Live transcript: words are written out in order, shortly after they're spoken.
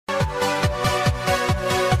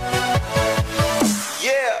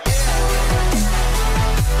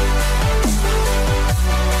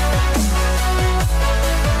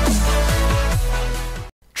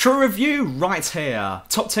True review right here.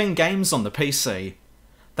 Top 10 games on the PC.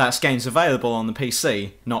 That's games available on the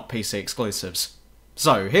PC, not PC exclusives.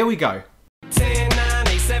 So, here we go. 10, 9,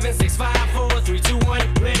 8, 7, 6, 5, 4, 3, 2,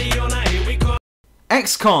 1, ready or not, here we go.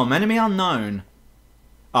 XCOM Enemy Unknown.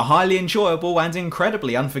 A highly enjoyable and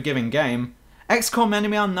incredibly unforgiving game, XCOM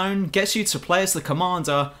Enemy Unknown gets you to play as the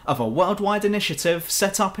commander of a worldwide initiative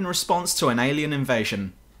set up in response to an alien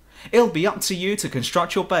invasion. It'll be up to you to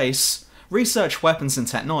construct your base, research weapons and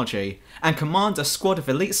technology, and command a squad of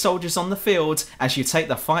elite soldiers on the field as you take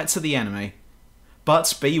the fight to the enemy.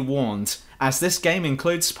 But be warned, as this game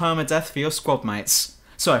includes permadeath for your squad mates,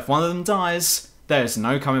 so if one of them dies, there's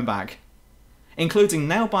no coming back. Including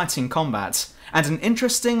nail-biting combat, and an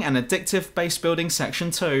interesting and addictive base building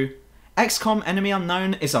section too, XCOM Enemy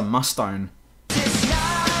Unknown is a must-own.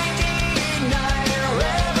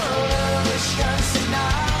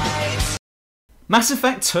 Mass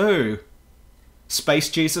Effect 2. Space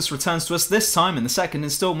Jesus returns to us this time in the second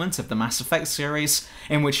installment of the Mass Effect series,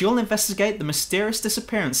 in which you'll investigate the mysterious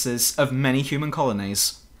disappearances of many human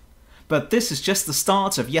colonies. But this is just the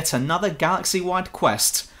start of yet another galaxy-wide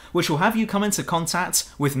quest, which will have you come into contact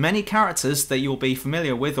with many characters that you'll be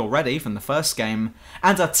familiar with already from the first game,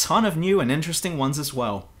 and a ton of new and interesting ones as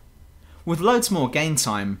well. With loads more game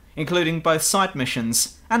time, including both side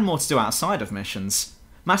missions and more to do outside of missions,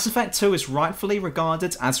 Mass Effect 2 is rightfully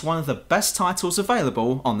regarded as one of the best titles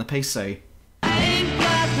available on the PC.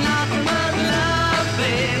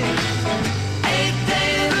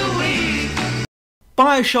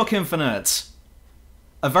 BioShock Infinite.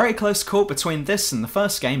 A very close call between this and the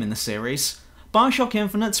first game in the series, BioShock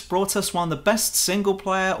Infinite brought us one of the best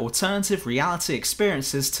single-player alternative reality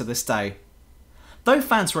experiences to this day. Though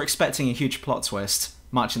fans were expecting a huge plot twist,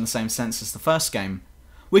 much in the same sense as the first game,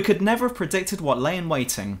 we could never have predicted what lay in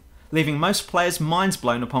waiting, leaving most players minds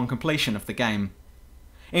blown upon completion of the game.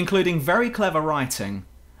 Including very clever writing,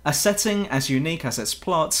 a setting as unique as its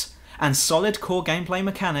plot, and solid core gameplay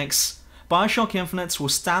mechanics, BioShock Infinite will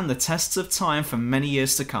stand the tests of time for many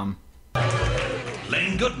years to come.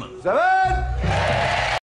 Lane Goodman.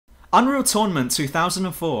 Unreal Tournament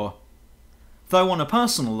 2004. Though on a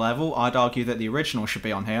personal level I'd argue that the original should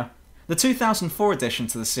be on here, the 2004 edition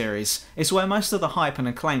to the series is where most of the hype and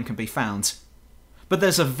acclaim can be found. But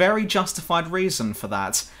there's a very justified reason for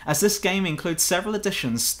that, as this game includes several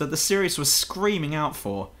additions that the series was screaming out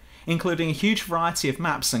for, including a huge variety of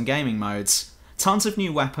maps and gaming modes, tons of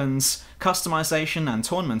new weapons, customization and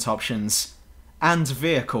tournament options, and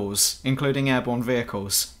vehicles, including airborne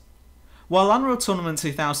vehicles. While Unreal Tournament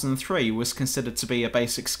 2003 was considered to be a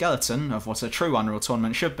basic skeleton of what a true Unreal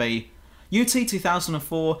Tournament should be, UT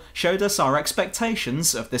 2004 showed us our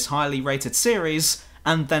expectations of this highly rated series,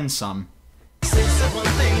 and then some.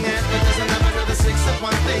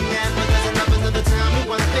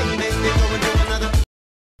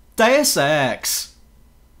 Deus Ex.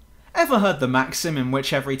 Ever heard the maxim in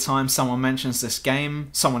which every time someone mentions this game,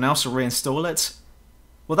 someone else will reinstall it?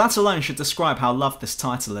 Well, that alone should describe how loved this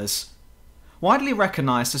title is. Widely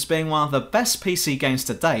recognised as being one of the best PC games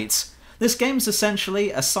to date, this game is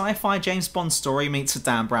essentially a sci-fi James Bond story meets a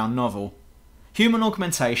Dan Brown novel. Human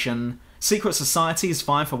augmentation, secret societies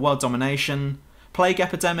vying for world domination, plague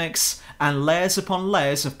epidemics, and layers upon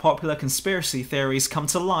layers of popular conspiracy theories come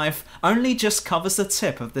to life only just covers the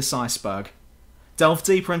tip of this iceberg. Delve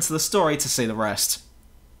deeper into the story to see the rest.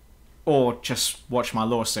 Or just watch my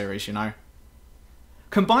lore series, you know.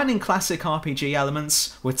 Combining classic RPG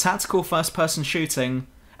elements with tactical first-person shooting,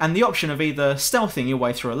 and the option of either stealthing your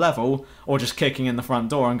way through a level, or just kicking in the front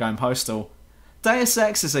door and going postal, Deus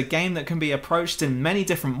Ex is a game that can be approached in many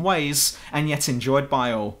different ways, and yet enjoyed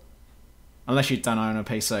by all. Unless you don't own a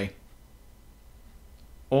PC.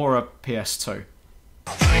 Or a PS2.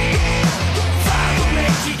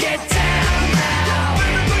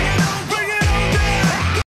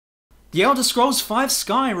 The Elder Scrolls V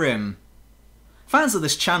Skyrim. Fans of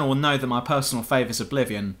this channel will know that my personal favourite is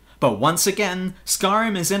Oblivion, but once again,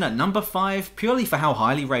 Skyrim is in at number 5 purely for how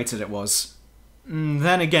highly rated it was.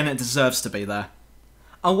 Then again, it deserves to be there.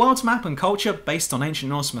 A world map and culture based on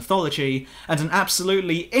ancient Norse mythology, and an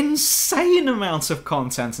absolutely insane amount of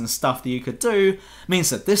content and stuff that you could do,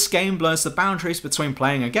 means that this game blurs the boundaries between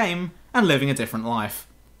playing a game and living a different life.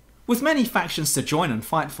 With many factions to join and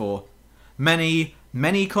fight for, many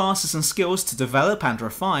classes and skills to develop and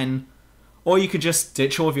refine, or you could just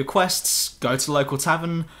ditch all of your quests, go to the local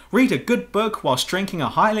tavern, read a good book whilst drinking a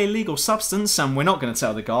highly illegal substance, and we're not going to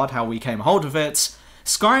tell the guard how we came hold of it.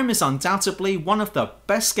 Skyrim is undoubtedly one of the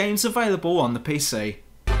best games available on the PC.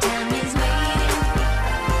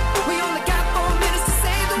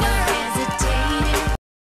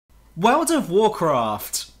 World of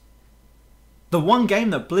Warcraft. The one game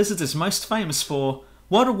that Blizzard is most famous for,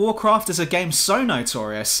 World of Warcraft is a game so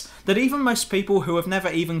notorious that even most people who have never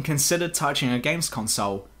even considered touching a games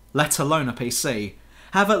console, let alone a PC,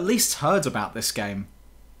 have at least heard about this game.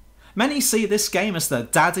 Many see this game as the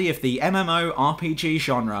daddy of the MMORPG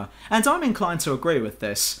genre, and I'm inclined to agree with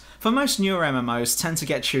this, for most newer MMOs tend to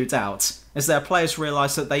get chewed out, as their players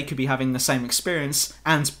realise that they could be having the same experience,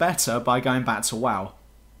 and better, by going back to WoW.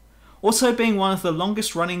 Also being one of the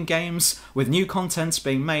longest running games, with new content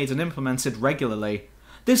being made and implemented regularly,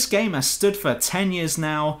 this game has stood for 10 years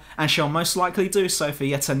now, and shall most likely do so for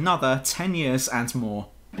yet another 10 years and more.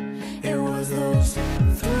 It was those 3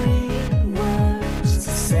 words to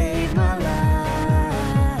save my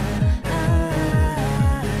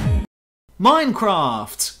life.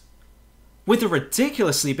 Minecraft! With a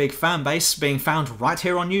ridiculously big fanbase being found right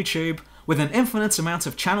here on YouTube, with an infinite amount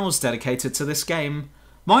of channels dedicated to this game,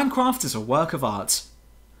 Minecraft is a work of art.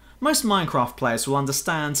 Most Minecraft players will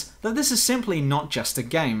understand that this is simply not just a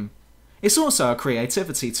game. It's also a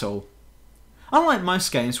creativity tool. Unlike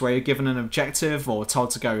most games where you're given an objective or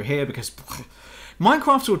told to go here because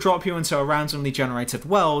Minecraft will drop you into a randomly generated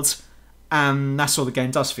world, and that's all the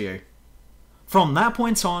game does for you. From that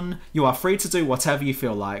point on, you are free to do whatever you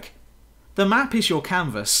feel like. The map is your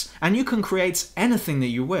canvas, and you can create anything that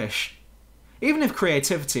you wish. Even if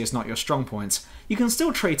creativity is not your strong point, you can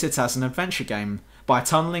still treat it as an adventure game, by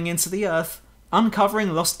tunnelling into the earth,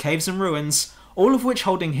 uncovering lost caves and ruins, all of which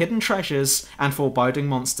holding hidden treasures and foreboding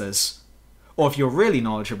monsters. Or if you're really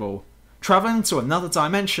knowledgeable, travelling to another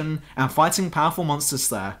dimension and fighting powerful monsters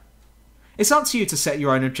there. It's up to you to set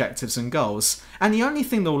your own objectives and goals, and the only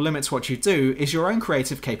thing that will limit what you do is your own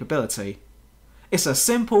creative capability. It's a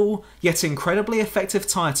simple, yet incredibly effective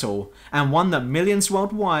title, and one that millions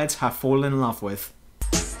worldwide have fallen in love with.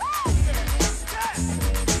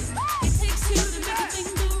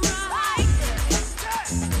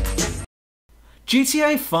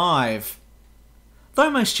 GTA 5. Though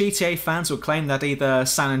most GTA fans will claim that either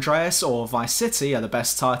San Andreas or Vice City are the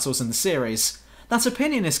best titles in the series, that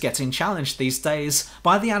opinion is getting challenged these days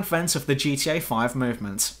by the advent of the GTA 5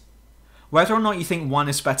 movement. Whether or not you think one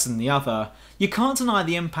is better than the other, you can't deny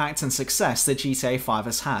the impact and success that GTA 5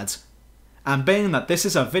 has had. And being that this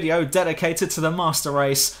is a video dedicated to the master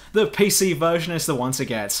race, the PC version is the one to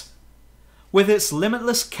get. With its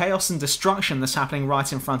limitless chaos and destruction that's happening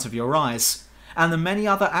right in front of your eyes, and the many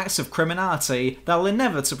other acts of criminality that will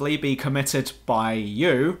inevitably be committed by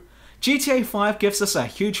you, GTA 5 gives us a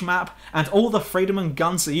huge map and all the freedom and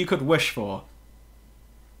guns that you could wish for.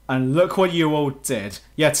 And look what you all did.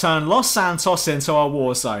 You turned Los Santos into a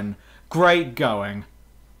war zone. Great going.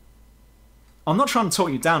 I'm not trying to talk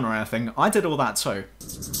you down or anything, I did all that too.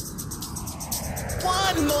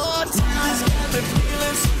 One more time, got me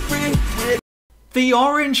feeling so free. The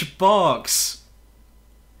orange box!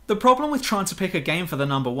 The problem with trying to pick a game for the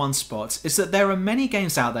number 1 spot is that there are many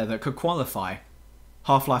games out there that could qualify.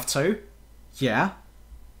 Half-Life 2? Yeah.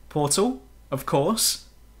 Portal? Of course.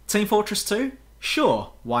 Team Fortress 2?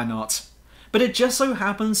 Sure, why not? But it just so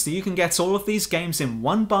happens that you can get all of these games in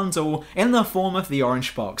one bundle in the form of the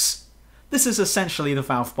orange box. This is essentially the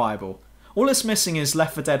Valve Bible. All it's missing is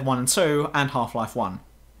Left 4 Dead 1 and 2 and Half-Life 1.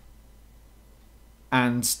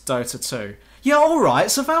 And Dota 2. Yeah,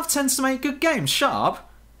 alright, so Valve tends to make good games, shut up.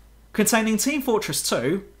 Containing Team Fortress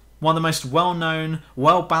 2, one of the most well-known,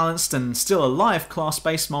 well-balanced and still alive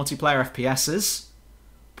class-based multiplayer FPSs.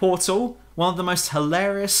 Portal, one of the most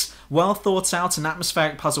hilarious, well-thought-out and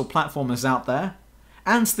atmospheric puzzle platformers out there.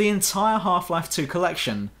 And the entire Half-Life 2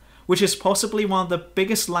 collection, which is possibly one of the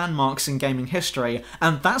biggest landmarks in gaming history,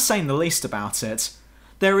 and that's saying the least about it.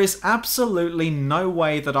 There is absolutely no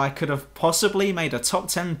way that I could have possibly made a top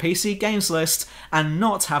 10 PC games list and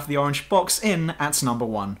not have the orange box in at number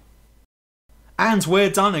 1. And we're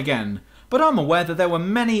done again, but I'm aware that there were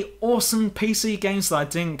many awesome PC games that I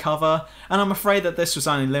didn't cover, and I'm afraid that this was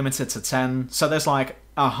only limited to 10, so there's like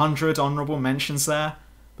 100 honourable mentions there.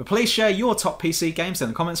 But please share your top PC games in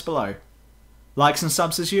the comments below. Likes and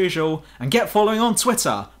subs as usual, and get following on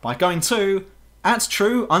Twitter by going to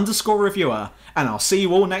 @true_reviewer, and I'll see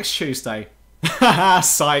you all next Tuesday. Haha,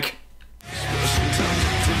 psych.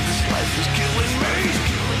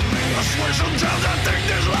 Sometimes I think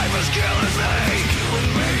this life is killing me.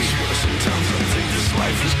 Sometimes I think this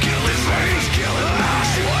life is killing me.